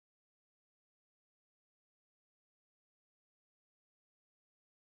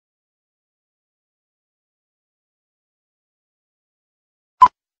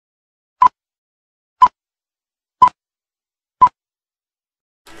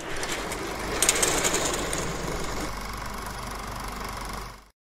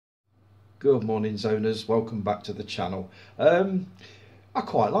Good morning, zoners. Welcome back to the channel. I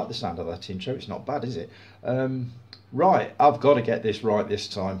quite like the sound of that intro. It's not bad, is it? Right, I've got to get this right this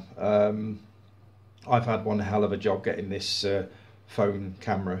time. I've had one hell of a job getting this phone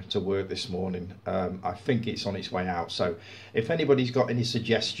camera to work this morning. I think it's on its way out. So if anybody's got any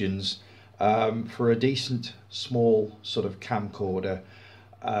suggestions for a decent small sort of camcorder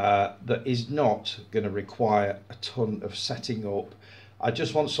that is not going to require a ton of setting up, I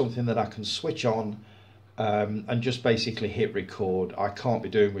just want something that I can switch on and just basically hit record. I can't be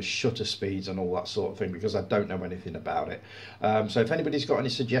doing with shutter speeds and all that sort of thing because I don't know anything about it. So if anybody's got any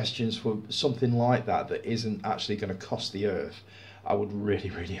suggestions for something like that that isn't actually going to cost the earth, I would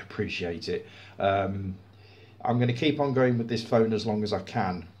really appreciate it. I'm going to keep on going with this phone as long as I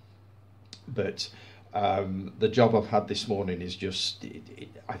can, but the job I've had this morning is just,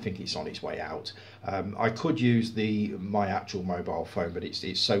 I think it's on its way out. I could use my actual mobile phone, but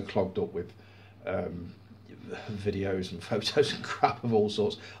it's so clogged up with videos and photos and crap of all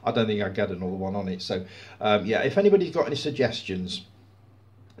sorts. I don't think I'd get another one on it. So yeah, if anybody's got any suggestions,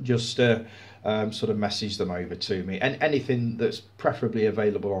 just sort of message them over to me, and anything that's preferably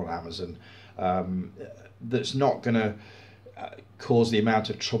available on Amazon, that's not going to cause the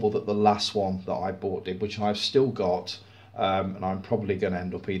amount of trouble that the last one that I bought did, which I've still got, and I'm probably going to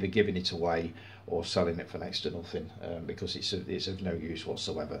end up either giving it away or selling it for next to nothing, because it's of no use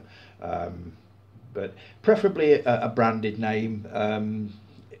whatsoever. But preferably a branded name.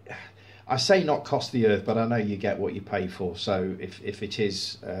 I say not cost the earth, but I know you get what you pay for. So if it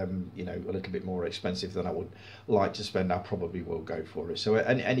is you know, a little bit more expensive than I would like to spend, I probably will go for it. So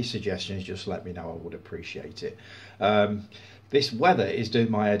any suggestions, just let me know. I would appreciate it. This weather is doing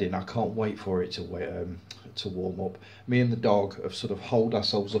my head in. I can't wait for it to warm up. Me and the dog have sort of holed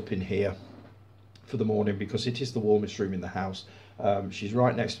ourselves up in here for the morning because it is the warmest room in the house. She's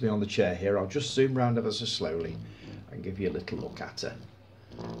right next to me on the chair here. I'll just zoom round ever so slowly and give you a little look at her.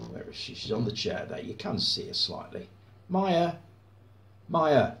 Where is she? She's on the chair there. You can see her slightly. Maya,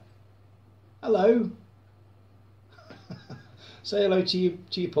 Maya, hello. Say hello to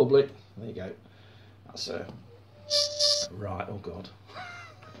your public. There you go. That's her. Right. Oh God.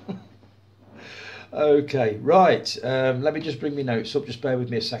 Okay, right, let me just bring my notes up. Just bear with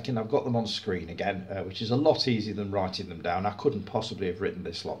me a second. I've got them on screen again, which is a lot easier than writing them down. I couldn't possibly have written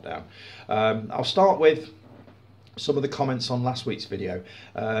this lot down. I'll start with some of the comments on last week's video.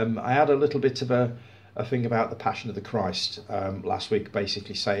 I had a little bit of a thing about the Passion of the Christ last week,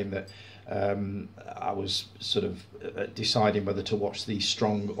 basically saying that I was sort of deciding whether to watch the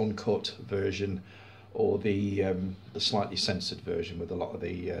strong uncut version or the slightly censored version with a lot of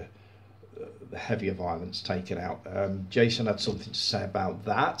the heavier violence taken out. Jason had something to say about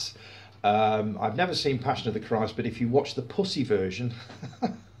that. I've never seen Passion of the Christ, but if you watch the pussy version,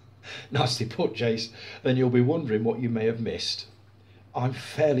 nicely put, Jace, then you'll be wondering what you may have missed. I'm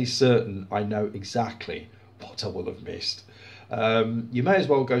fairly certain I know exactly what I will have missed. You may as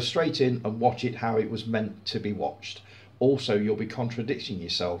well go straight in and watch it how it was meant to be watched. Also, you'll be contradicting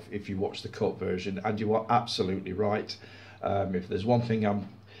yourself if you watch the cut version, and you are absolutely right. If there's one thing I'm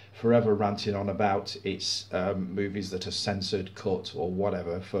forever ranting on about, it's movies that are censored, cut or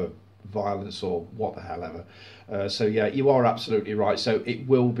whatever for violence or what the hell ever. So yeah, you are absolutely right. So it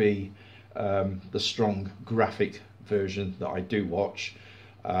will be the strong graphic version that I do watch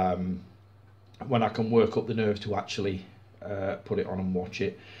when I can work up the nerve to actually put it on and watch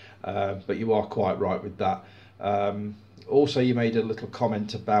it. But you are quite right with that. Also, you made a little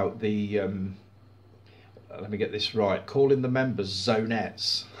comment about the let me get this right, calling the members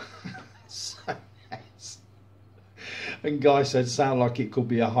zonettes. Zonettes. And Guy said, sound like it could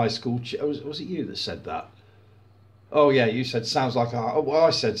be a high school... Was it you that said that? Oh yeah, you said sounds like a... Well,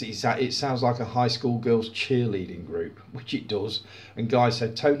 I said it sounds like a high school girls cheerleading group, which it does. And Guy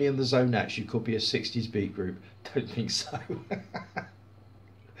said, Tony and the Zonettes, you could be a 60s beat group. Don't think so.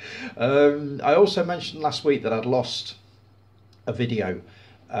 I also mentioned last week that I'd lost a video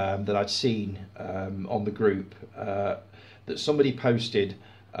that I'd seen on the group that somebody posted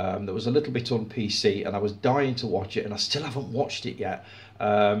that was a little bit on PC, and I was dying to watch it, and I still haven't watched it yet.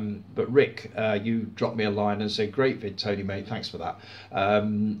 But Rick, you dropped me a line and said, great vid, Tony, mate, thanks for that.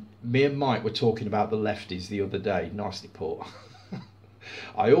 Me and Mike were talking about the lefties the other day. Nicely put.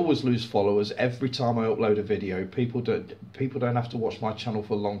 I always lose followers every time I upload a video. People don't have to watch my channel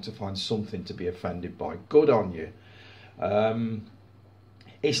for long to find something to be offended by. Good on you.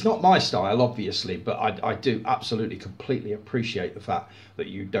 It's not my style, obviously, but I do absolutely, completely appreciate the fact that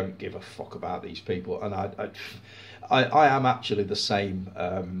you don't give a fuck about these people. And I am actually the same.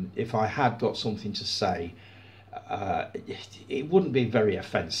 If I had got something to say it wouldn't be very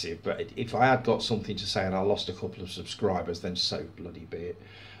offensive, but if I had got something to say and I lost a couple of subscribers, then so bloody be it.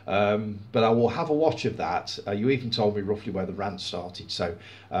 But I will have a watch of that. You even told me roughly where the rant started, so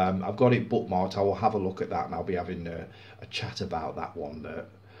I've got it bookmarked. I will have a look at that, and I'll be having a chat about that one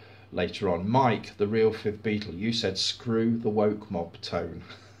later on. Mike, the real Fifth Beatle, you said screw the woke mob tone.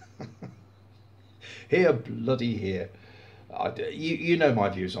 Here, bloody here. You know my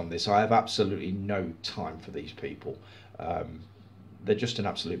views on this. I have absolutely no time for these people. They're just an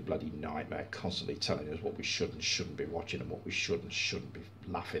absolute bloody nightmare, constantly telling us what we should and shouldn't be watching and what we should and shouldn't be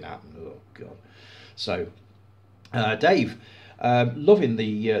laughing at. And oh god. So, Dave, loving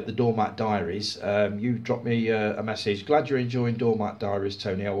the Doormat Diaries. You dropped me a message. Glad you're enjoying Doormat Diaries,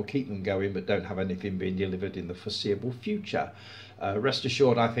 Tony. I will keep them going, but don't have anything being delivered in the foreseeable future. Rest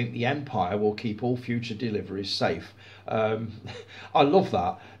assured, I think the Empire will keep all future deliveries safe. I love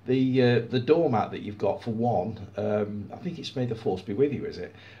that. The doormat that you've got, for one, I think it's May the Force be with you, is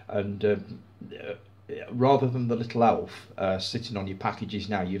it? And rather than the little elf sitting on your packages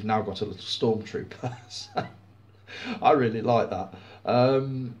now, you've now got a little stormtrooper. I really like that.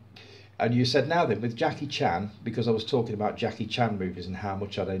 And you said, now then, with Jackie Chan, because I was talking about Jackie Chan movies and how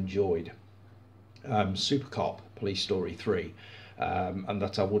much I'd enjoyed Super Cop, Police Story 3, and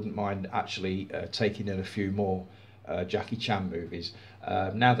that I wouldn't mind actually taking in a few more Jackie Chan movies.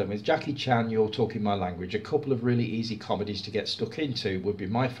 Now then, with Jackie Chan, you're talking my language. A couple of really easy comedies to get stuck into would be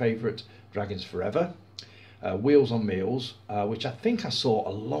my favourite, Dragons Forever, Wheels on Meals, which I think I saw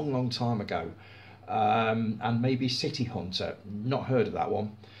a long time ago, and maybe City Hunter. Not heard of that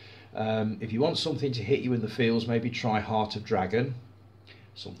one. If you want something to hit you in the feels, maybe try Heart of Dragon.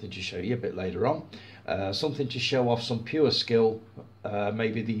 Something to show you a bit later on. Something to show off some pure skill,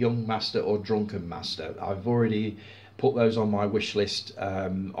 maybe The Young Master or Drunken Master. I've already put those on my wish list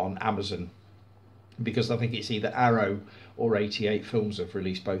on Amazon, because I think it's either Arrow or 88 Films have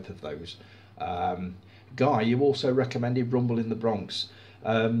released both of those. Guy, you also recommended Rumble in the Bronx.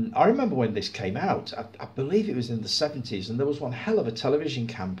 I remember when this came out, I believe it was in the 70s, and there was one hell of a television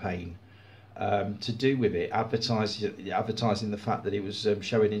campaign to do with it, advertising the fact that it was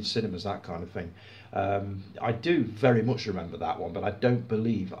showing in cinemas, that kind of thing. I do very much remember that one, but I don't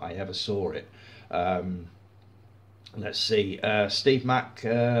believe I ever saw it. Let's see, Steve Mack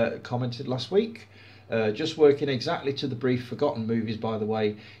commented last week, just working exactly to the brief. Forgotten movies, by the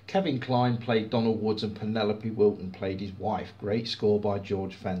way. Kevin Kline played Donald Woods and Penelope Wilton played his wife. Great score by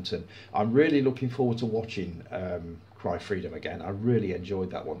George Fenton. I'm really looking forward to watching Cry Freedom again. I really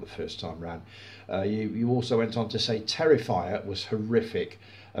enjoyed that one the first time round. You also went on to say Terrifier was horrific.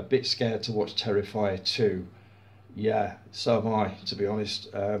 A bit scared to watch Terrifier 2. Yeah, so am I, to be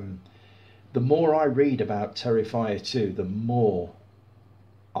honest. The more I read about Terrifier 2, the more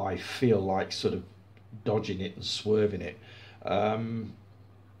I feel like sort of dodging it and swerving it. I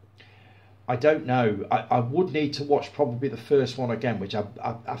don't know. I would need to watch probably the first one again, which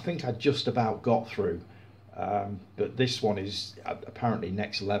I think I just about got through. But this one is apparently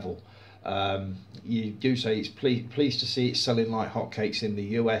next level. You do say it's pleased to see it selling like hotcakes in the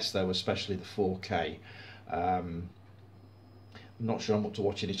US, though, especially the 4K. I'm not sure I'm up to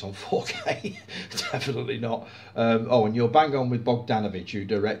watching it on 4K. Definitely not. Oh, and you're bang on with Bogdanovich, who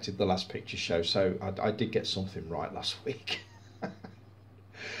directed The Last Picture Show, so I did get something right last week.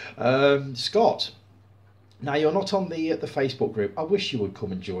 Scott, now you're not on the Facebook group. I wish you would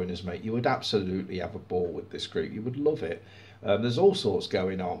come and join us, mate. You would absolutely have a ball with this group. You would love it. There's all sorts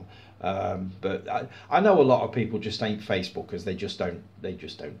going on, but I know a lot of people just ain't Facebookers. They just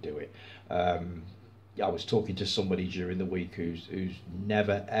don't do it. I was talking to somebody during the week who's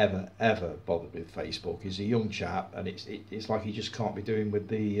never ever bothered with Facebook. He's a young chap, and it's like he just can't be doing with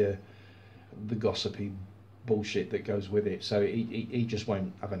the gossipy bullshit that goes with it, so he just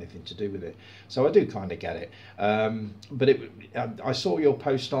won't have anything to do with it. So I do kind of get it. But I saw your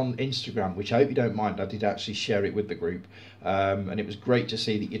post on Instagram, which I hope you don't mind. I did actually share it with the group, and it was great to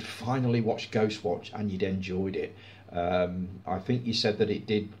see that you'd finally watched Ghostwatch and you'd enjoyed it. I think you said that it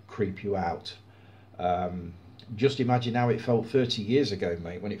did creep you out. Just imagine how it felt 30 years ago,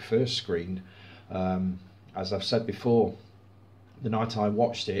 mate, when it first screened. As I've said before, the night I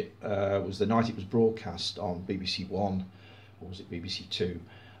watched it was the night it was broadcast on BBC One, or was it BBC Two?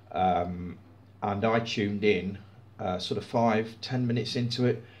 And I tuned in sort of 5-10 minutes into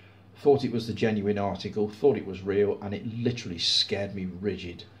it, thought it was the genuine article, thought it was real, and it literally scared me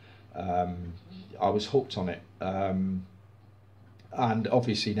rigid. I was hooked on it. And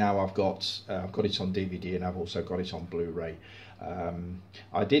obviously now I've got it on DVD, and I've also got it on Blu-ray.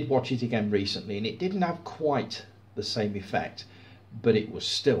 I did watch it again recently, and it didn't have quite the same effect, but it was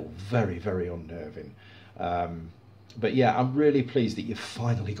still very unnerving. But yeah, I'm really pleased that you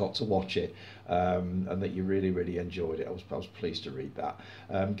finally got to watch it, and that you really enjoyed it. I was pleased to read that.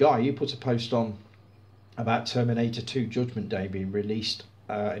 Guy, you put a post on about Terminator 2 Judgment Day being released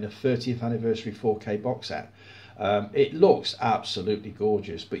in a 30th anniversary 4K box set. It looks absolutely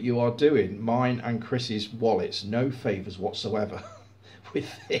gorgeous, but you are doing mine and Chris's wallets no favours whatsoever with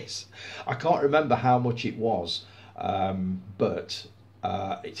this. I can't remember how much it was, but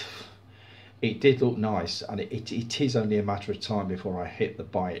it did look nice, and it is only a matter of time before I hit the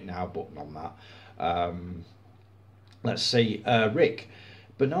buy it now button on that. Let's see, Rick,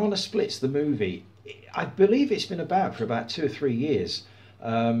 Banana Splits the movie. I believe it's been about for about 2 or 3 years.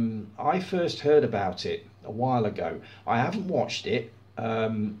 I first heard about it a while ago. I haven't watched it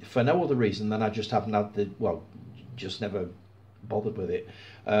for no other reason than I just haven't had just never bothered with it.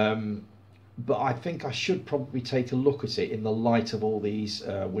 But I think I should probably take a look at it in the light of all these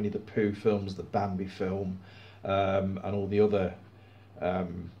Winnie the Pooh films, the Bambi film, and all the other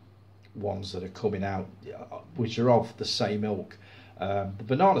ones that are coming out, which are of the same ilk. The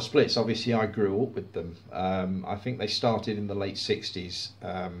Banana Splits, obviously I grew up with them. I think they started in the late 60s.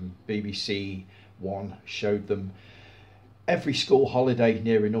 BBC One showed them every school holiday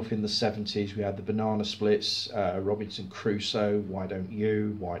near enough in the 70s. We had the Banana Splits, Robinson Crusoe, Why Don't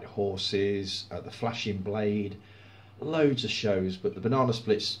You, White Horses, The Flashing Blade, loads of shows, but the Banana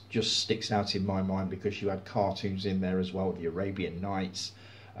Splits just sticks out in my mind because you had cartoons in there as well, the Arabian Nights,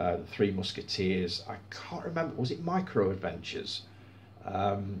 the Three Musketeers. I can't remember, was it Micro Adventures?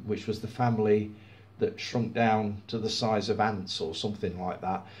 Which was the family that shrunk down to the size of ants or something like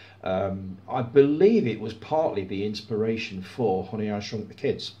that. I believe it was partly the inspiration for Honey, I Shrunk the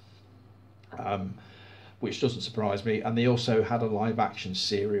Kids, which doesn't surprise me. And they also had a live action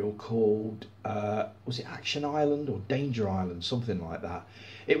serial called, was it Action Island or Danger Island, something like that.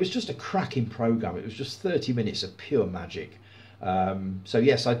 It was just a cracking programme. It was just 30 minutes of pure magic. So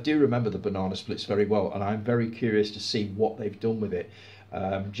yes, I do remember the Banana Splits very well, and I'm very curious to see what they've done with it.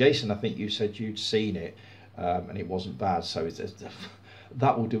 Jason, I think you said you'd seen it, and it wasn't bad, so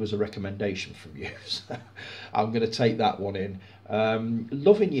that will do as a recommendation from you. So I'm going to take that one in.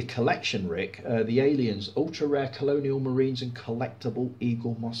 Loving your collection, Rick. The Aliens, ultra rare colonial marines and collectible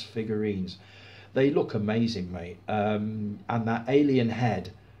Eagle Moss figurines. They look amazing, mate. And that alien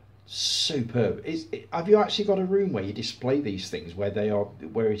head, superb. Have you actually got a room where you display these things where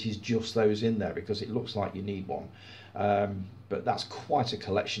it is just those in there, because it looks like you need one? But that's quite a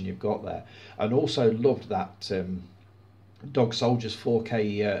collection you've got there. And also loved that Dog Soldiers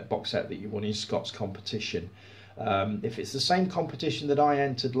 4K box set that you won in Scott's competition. If it's the same competition that I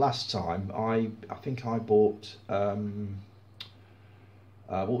entered last time, I think I bought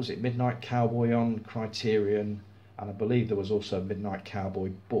what was it, Midnight Cowboy on Criterion, and I believe there was also a Midnight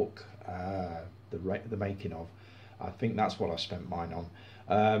Cowboy book, the making of. I think that's what I spent mine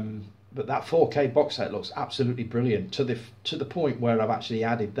on. But that 4K box set looks absolutely brilliant, to the point where I've actually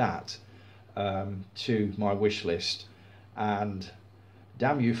added that to my wish list. And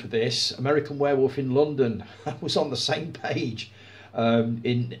damn you for this, American Werewolf in London was on the same page,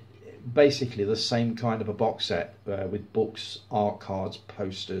 in basically the same kind of a box set, with books, art cards,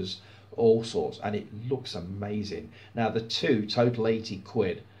 posters, all sorts, and it looks amazing. Now the two total 80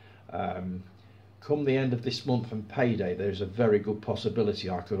 quid. Come the end of this month and payday, there's a very good possibility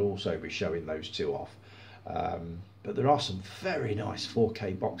I could also be showing those two off. But there are some very nice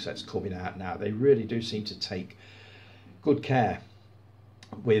 4K box sets coming out now. They really do seem to take good care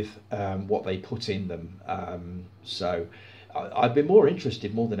with what they put in them. So I've been more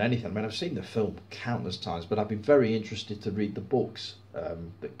interested, more than anything. I mean, I've seen the film countless times, but I've been very interested to read the books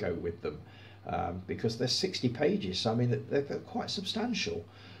that go with them, because they're 60 pages. So I mean, they're quite substantial.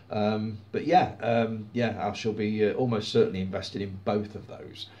 But yeah, I shall be almost certainly invested in both of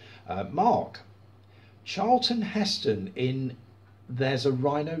those. Mark, Charlton Heston in There's a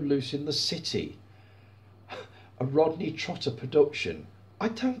Rhino Loose in the City, a Rodney Trotter production. I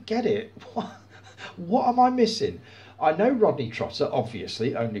don't get it. What am I missing? I know Rodney Trotter,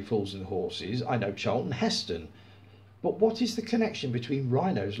 obviously, Only Fools and Horses. I know Charlton Heston. But what is the connection between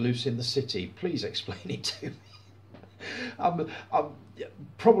rhinos loose in the city? Please explain it to me. I'm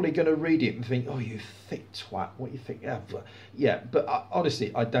probably going to read it and think, oh, you thick twat, what do you think? Yeah, but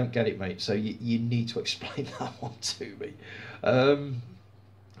honestly, I don't get it, mate. So you need to explain that one to me.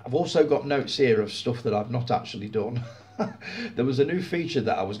 I've also got notes here of stuff that I've not actually done. There was a new feature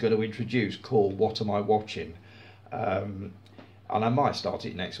that I was going to introduce called What Am I Watching? And I might start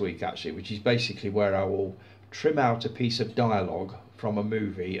it next week, actually, which is basically where I will trim out a piece of dialogue from a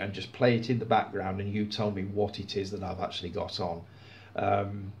movie and just play it in the background, and you tell me what it is that I've actually got on.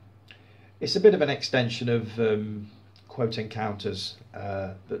 it's a bit of an extension of Quote Encounters,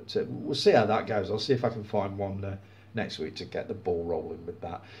 but we'll see how that goes. I'll see if I can find one next week to get the ball rolling with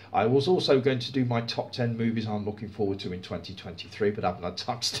that. I was also going to do my top 10 movies I'm looking forward to in 2023, but I haven't had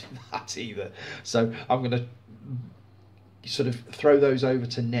time to do that either. So I'm going to sort of throw those over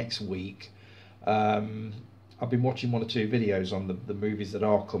to next week. I've been watching one or two videos on the movies that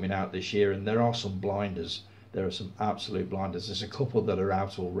are coming out this year, and there are some blinders. There are some absolute blinders. There's a couple that are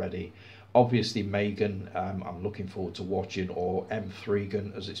out already. Obviously Megan, I'm looking forward to watching, or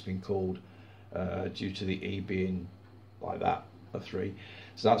M3gan as it's been called, due to the E being like that, a 3.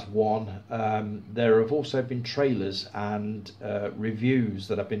 So that's one. There have also been trailers and reviews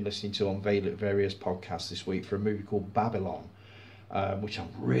that I've been listening to on various podcasts this week for a movie called Babylon, which I'm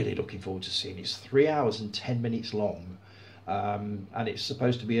really looking forward to seeing. It's 3 hours and 10 minutes long, and it's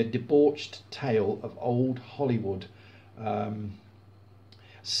supposed to be a debauched tale of old Hollywood,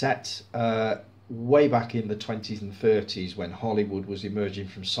 set way back in the 20s and 30s when Hollywood was emerging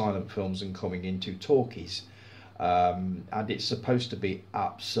from silent films and coming into talkies. And it's supposed to be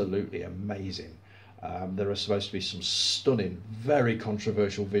absolutely amazing. There are supposed to be some stunning, very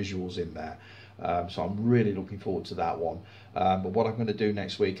controversial visuals in there. So I'm really looking forward to that one. But what I'm going to do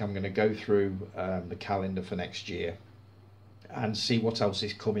next week, I'm going to go through the calendar for next year and see what else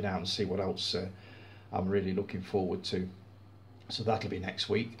is coming out and see what else I'm really looking forward to. So that'll be next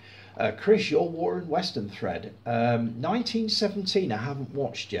week. Chris, your War and Western thread. 1917 I haven't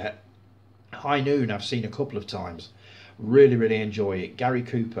watched yet. High Noon I've seen a couple of times. Really enjoy it. Gary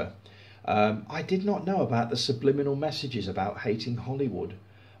Cooper. I did not know about the subliminal messages about hating Hollywood.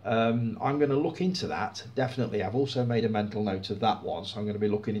 I'm going to look into that, definitely. I've also made a mental note of that one, so I'm going to be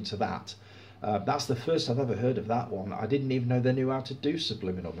looking into that. That's the first I've ever heard of that one. I didn't even know they knew how to do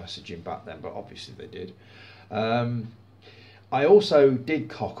subliminal messaging back then, but obviously they did. I also did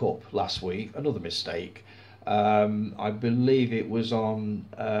cock up last week, another mistake. I believe it was on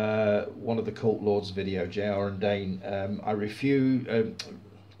one of the Cult Lords video, JR and Dane. I refused,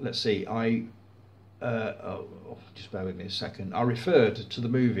 let's see, just bear with me a second. I referred to the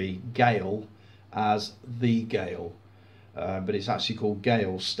movie Gale as The Gale, but it's actually called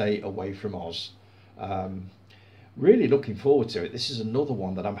Gale, Stay Away from Oz. Really looking forward to it. This is another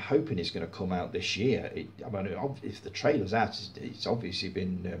one that I'm hoping is going to come out this year. I mean, if the trailer's out, it's obviously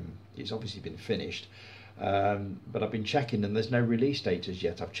been finished. But I've been checking and there's no release date as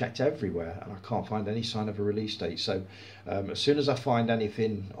yet. I've checked everywhere and I can't find any sign of a release date. So as soon as I find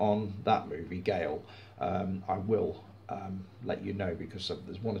anything on that movie, Gale, I will let you know, because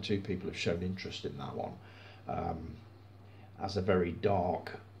there's one or two people have shown interest in that one, as a very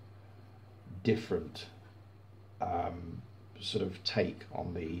dark, different sort of take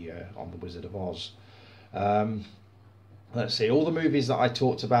on the Wizard of Oz. Let's see, all the movies that I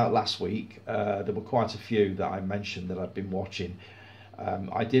talked about last week, there were quite a few that I mentioned that I'd been watching.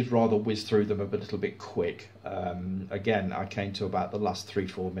 I did rather whiz through them a little bit quick. Again, I came to about the last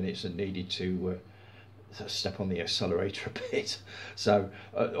 3-4 minutes and needed to step on the accelerator a bit. So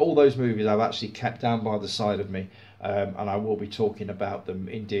all those movies I've actually kept down by the side of me, and I will be talking about them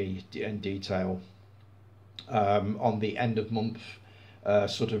in detail on the end of month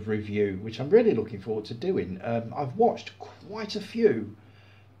sort of review, which I'm really looking forward to doing. I've watched quite a few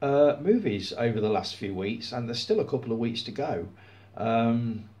movies over the last few weeks, and there's still a couple of weeks to go.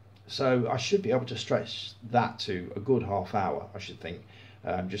 So I should be able to stretch that to a good half hour, I should think,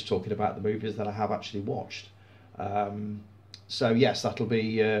 just talking about the movies that I have actually watched. So yes, that'll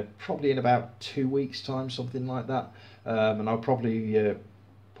be probably in about 2 weeks' time, something like that. And I'll probably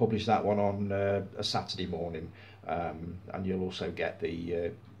publish that one on a Saturday morning, and you'll also get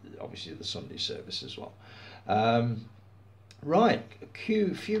the obviously the Sunday service as well. Right, a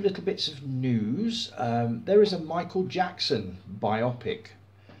few little bits of news. There is a Michael Jackson biopic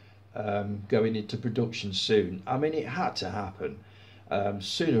going into production soon. I mean, it had to happen.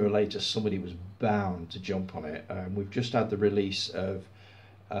 Sooner or later somebody was bound to jump on it. We've just had the release of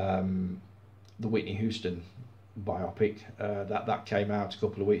the Whitney Houston biopic that came out a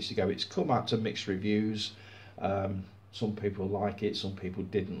couple of weeks ago. It's come out to mixed reviews. Some people like it, some people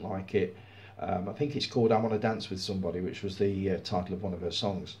didn't like it. I think it's called I Want to Dance with Somebody, which was the title of one of her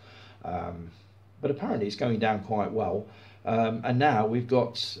songs. But apparently it's going down quite well. And now we've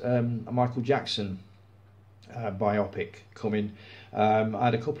got a Michael Jackson biopic coming. I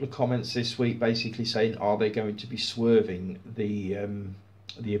had a couple of comments this week basically saying, are they going to be swerving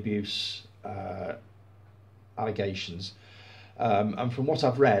the abuse allegations? And from what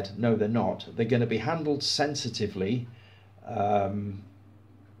I've read, no, they're not. They're going to be handled sensitively,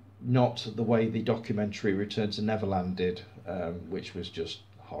 not the way the documentary Return to Neverland did, which was just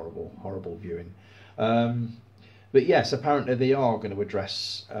horrible viewing. But yes, apparently they are going to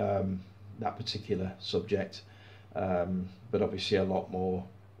address that particular subject, but obviously a lot more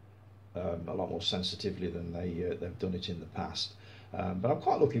sensitively than they've done it in the past. But I'm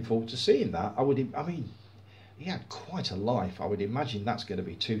quite looking forward to seeing that. I mean, he had quite a life. I would imagine that's going to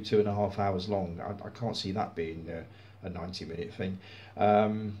be 2.5 hours long. I can't see that being a 90-minute thing.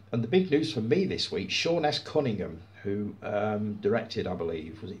 And the big news for me this week, Sean S. Cunningham, who directed, I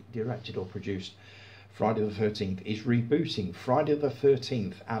believe, was it directed or produced Friday the 13th, is rebooting Friday the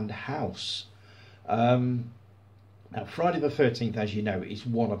 13th and House. Now, Friday the 13th, as you know, is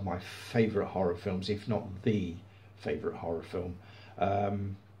one of my favourite horror films, if not the favourite horror film.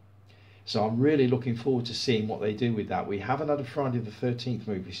 So I'm really looking forward to seeing what they do with that. We haven't had a Friday the 13th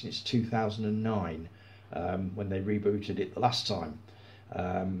movie since 2009, when they rebooted it the last time.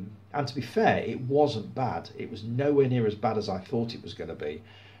 And to be fair, it wasn't bad. It was nowhere near as bad as I thought it was going to be.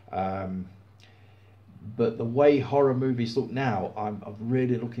 But the way horror movies look now, I'm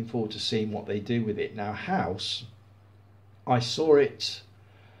really looking forward to seeing what they do with it. Now, House, I saw it,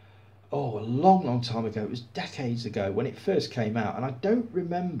 a long time ago. It was decades ago when it first came out, and I don't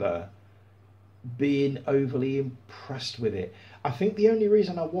remember being overly impressed with it. I think the only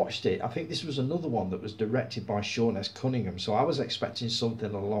reason I watched it, I think this was another one that was directed by Sean S. Cunningham, so I was expecting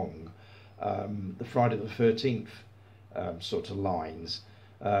something along the Friday the 13th sort of lines,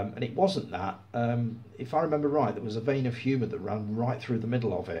 and it wasn't that. If I remember right, there was a vein of humour that ran right through the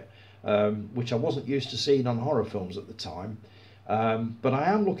middle of it, which I wasn't used to seeing on horror films at the time. But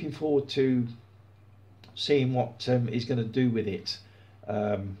I am looking forward to seeing what he's going to do with it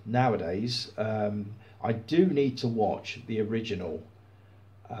nowadays. I do need to watch the original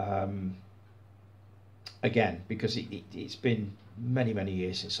again, because it's been many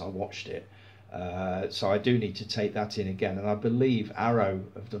years since I watched it. So I do need to take that in again. And I believe Arrow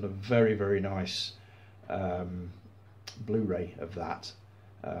have done a very nice Blu-ray of that.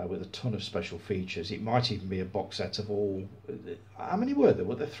 With a ton of special features. It might even be a box set of all. How many were there?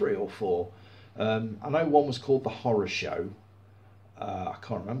 Were there 3 or 4? I know one was called The Horror Show. I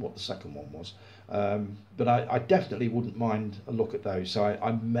can't remember what the second one was. But I definitely wouldn't mind a look at those. So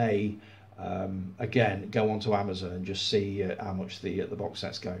I may again go onto Amazon and just see how much the box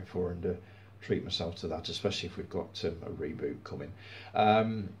set's going for, and treat myself to that, especially if we've got a reboot coming.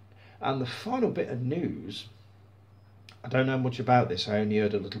 And the final bit of news, I don't know much about this. I only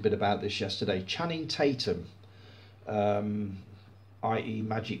heard a little bit about this yesterday. Channing Tatum, i.e.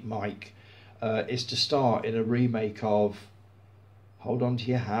 Magic Mike, is to star in a remake of, hold on to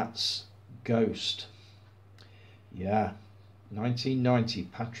your hats, Ghost. Yeah, 1990,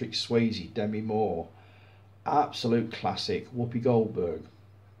 Patrick Swayze, Demi Moore. Absolute classic, Whoopi Goldberg.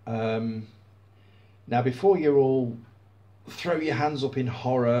 Now, before you all throw your hands up in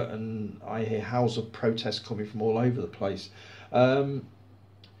horror, and I hear howls of protest coming from all over the place, I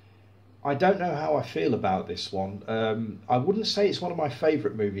don't know how I feel about this one. I wouldn't say it's one of my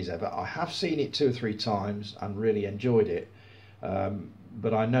favourite movies ever. I have seen it 2 or 3 times and really enjoyed it.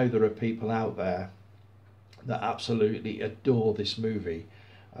 But I know there are people out there that absolutely adore this movie.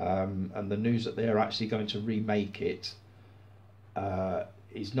 And the news that they're actually going to remake it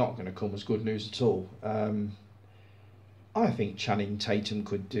is not going to come as good news at all. I think Channing Tatum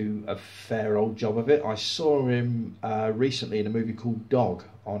could do a fair old job of it. I saw him recently in a movie called Dog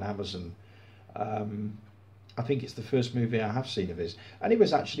on Amazon. I think it's the first movie I have seen of his, and it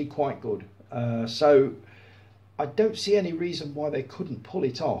was actually quite good. So I don't see any reason why they couldn't pull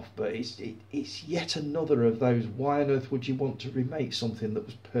it off, but it's yet another of those, why on earth would you want to remake something that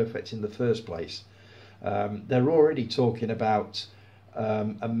was perfect in the first place? They're already talking about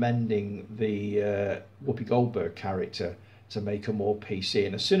amending the Whoopi Goldberg character to make her more PC,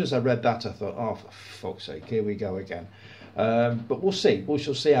 and as soon as I read that I thought, oh, for fuck's sake, here we go again. But we'll see, we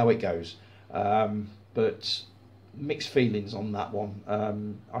shall see how it goes. But mixed feelings on that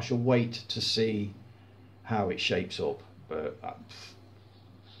one. I shall wait to see how it shapes up, but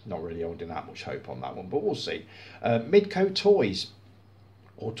not really holding that much hope on that one, but we'll see. Midco Toys,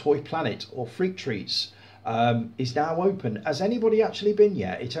 or Toy Planet, or Freak Treats, is now open. Has anybody actually been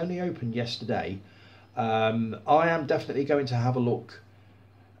yet? It only opened yesterday. I am definitely going to have a look,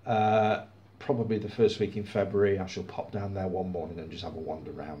 probably the first week in February. I shall pop down there one morning and just have a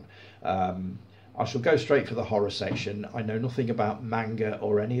wander around. I shall go straight for the horror section. I know nothing about manga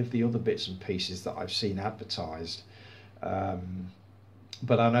or any of the other bits and pieces that I've seen advertised,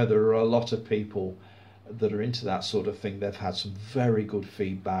 but I know there are a lot of people that are into that sort of thing. They've had some very good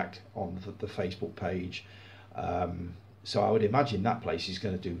feedback on the Facebook page, so I would imagine that place is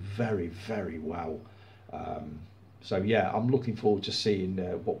going to do very well. So yeah, I'm looking forward to seeing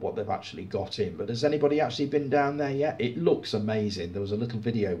what they've actually got in. But has anybody actually been down there yet? It looks amazing. There was a little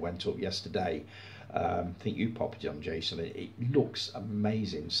video went up yesterday. I think you popped it on, Jason. It looks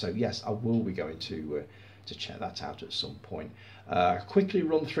amazing. So yes, I will be going to check that out at some point. Quickly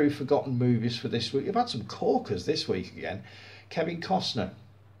run through forgotten movies for this week. We've had some corkers this week again. Kevin Costner,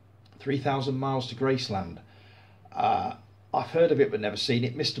 3,000 Miles to Graceland. I've heard of it but never seen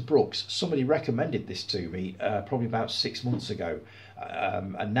it. Mr. Brooks, somebody recommended this to me probably about 6 months ago,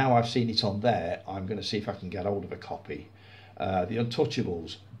 and now I've seen it on there. I'm going to see if I can get hold of a copy. The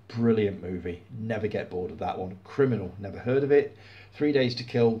Untouchables, brilliant movie, never get bored of that one. Criminal, never heard of it. 3 Days to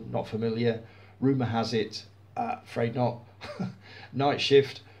Kill, not familiar. Rumour has it, afraid not. Night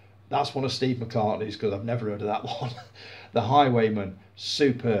Shift, that's one of Steve McCartney's because I've never heard of that one. The Highwayman,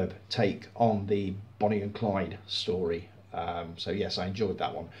 superb take on the Bonnie and Clyde story. So yes, I enjoyed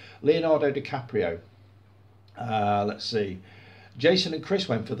that one. Leonardo DiCaprio. Let's see. Jason and Chris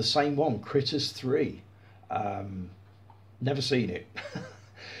went for the same one, Critters 3. Never seen it.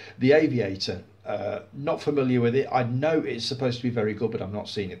 The Aviator. Not familiar with it. I know it's supposed to be very good, but I've not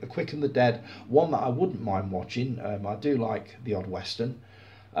seen it. The Quick and the Dead, one that I wouldn't mind watching. I do like the odd Western.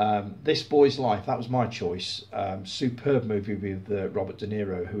 This Boy's Life, that was my choice. Superb movie with Robert De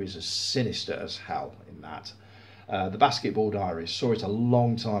Niro, who is as sinister as hell in that. The Basketball Diaries, saw it a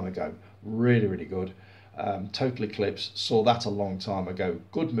long time ago, really, really good. Total Eclipse, saw that a long time ago.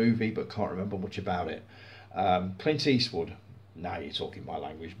 Good movie, but can't remember much about it. Clint Eastwood, now you're talking my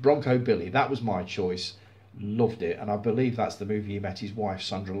language. Bronco Billy, that was my choice, loved it, and I believe that's the movie he met his wife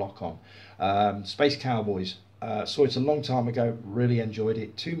Sandra Lock on. Space Cowboys, saw it a long time ago, really enjoyed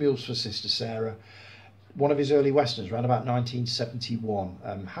it. Two Mules for Sister Sarah, one of his early westerns, around about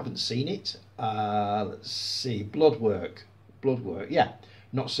 1971. Haven't seen it. Let's see, Bloodwork, yeah,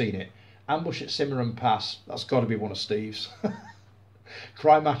 not seen it. Ambush at Cimarron Pass, that's got to be one of Steve's.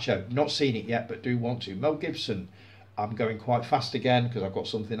 Cry Macho, not seen it yet, but do want to. Mel Gibson, I'm going quite fast again because I've got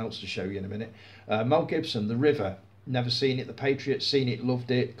something else to show you in a minute. Mel Gibson, The River, never seen it. The Patriot, seen it,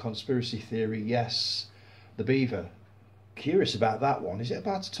 loved it. Conspiracy Theory, yes. The Beaver, curious about that one. Is it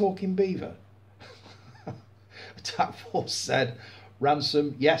about a talking beaver? Attack Force said.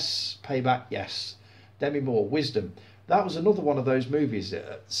 Ransom, yes. Payback, yes. Demi Moore, Wisdom. That was another one of those movies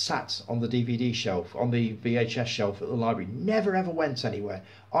that sat on the DVD shelf, on the VHS shelf at the library. Never ever went anywhere.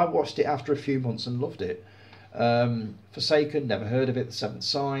 I watched it after a few months and loved it. Forsaken, never heard of it. The Seventh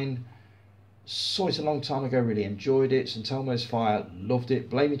Sign, saw it a long time ago, really enjoyed it. St Elmo's Fire, loved it.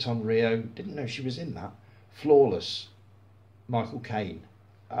 Blame It on Rio, didn't know she was in that. Flawless, Michael Caine,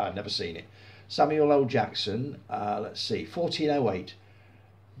 never seen it. Samuel L. Jackson, let's see, 1408,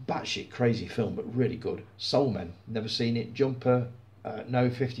 batshit crazy film, but really good. Soul Men, never seen it. Jumper, no.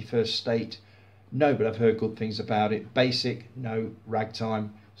 51st State, no, but I've heard good things about it. Basic, no.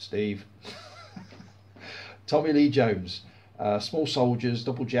 Ragtime, Steve. Tommy Lee Jones, Small Soldiers,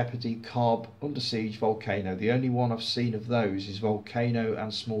 Double Jeopardy, Cobb, Under Siege, Volcano. The only one I've seen of those is Volcano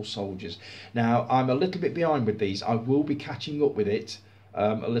and Small Soldiers. Now, I'm a little bit behind with these. I will be catching up with it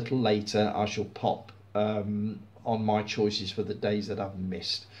a little later. I shall pop on my choices for the days that I've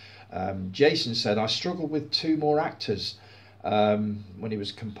missed. Jason said, I struggled with two more actors when he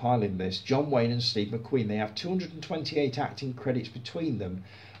was compiling this. John Wayne and Steve McQueen. They have 228 acting credits between them,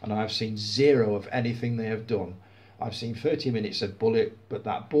 and I've seen zero of anything they have done. I've seen 30 minutes of Bullet, but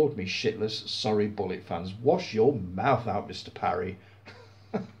that bored me shitless. Sorry, Bullet fans. Wash your mouth out, Mr. Parry.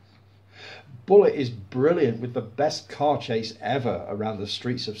 Bullet is brilliant, with the best car chase ever around the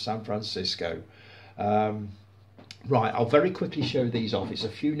streets of San Francisco. Right, I'll very quickly show these off. It's a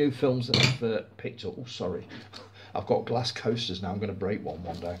few new films that I've picked up. Oh, sorry. I've got glass coasters now. I'm going to break one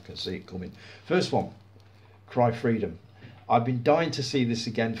day. I can see it coming. First one, Cry Freedom. I've been dying to see this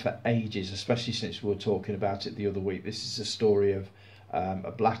again for ages, especially since we were talking about it the other week. This is a story of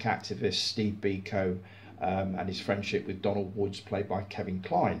a black activist, Steve Biko, and his friendship with Donald Woods, played by Kevin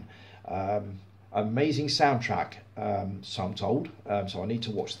Kline. Amazing soundtrack, so I'm told, so I need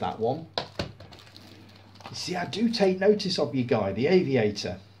to watch that one. You see, I do take notice of you, Guy, The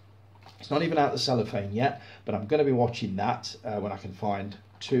Aviator. It's not even out the cellophane yet, but I'm going to be watching that when I can find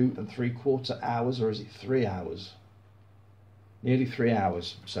 2 3/4 hours, or is it 3 hours? Nearly 3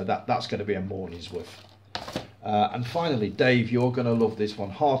 hours, so that's going to be a morning's worth. And finally, Dave, you're going to love this one,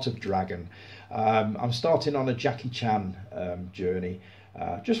 Heart of Dragon. I'm starting on a Jackie Chan journey,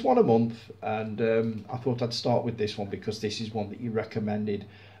 just one a month, and I thought I'd start with this one because this is one that you recommended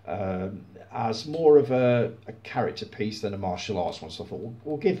as more of a character piece than a martial arts one, so I thought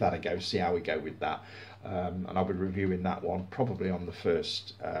we'll give that a go, see how we go with that. And I'll be reviewing that one probably on the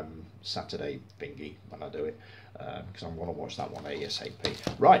first Saturday thingy when I do it. because I want to watch that one ASAP.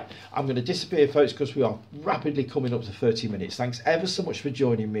 Right, I'm going to disappear, folks, because we are rapidly coming up to 30 minutes. Thanks ever so much for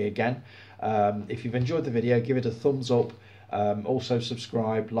joining me again. If you've enjoyed the video, give it a thumbs up. Also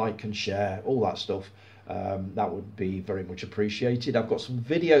subscribe, like and share, all that stuff. That would be very much appreciated. I've got some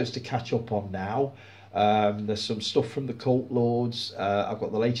videos to catch up on now. There's some stuff from the Cult Lords. I've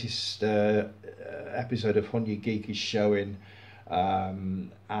got the latest episode of Hunya Geek is showing.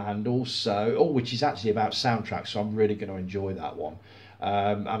 And also, which is actually about soundtracks, so I'm really going to enjoy that one.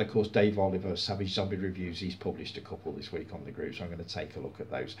 And of course, Dave Oliver, Savage Zombie Reviews, he's published a couple this week on the group, so I'm going to take a look at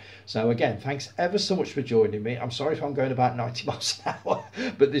those. So again, thanks ever so much for joining me. I'm sorry if I'm going about 90 miles an hour,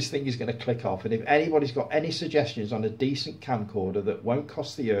 but this thing is going to click off. And if anybody's got any suggestions on a decent camcorder that won't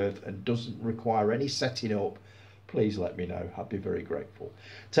cost the earth and doesn't require any setting up, please let me know. I'd be very grateful.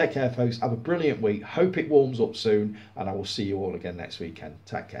 Take care, folks. Have a brilliant week. Hope it warms up soon, and I will see you all again next weekend.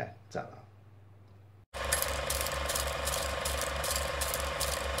 Take care. Ta-ra.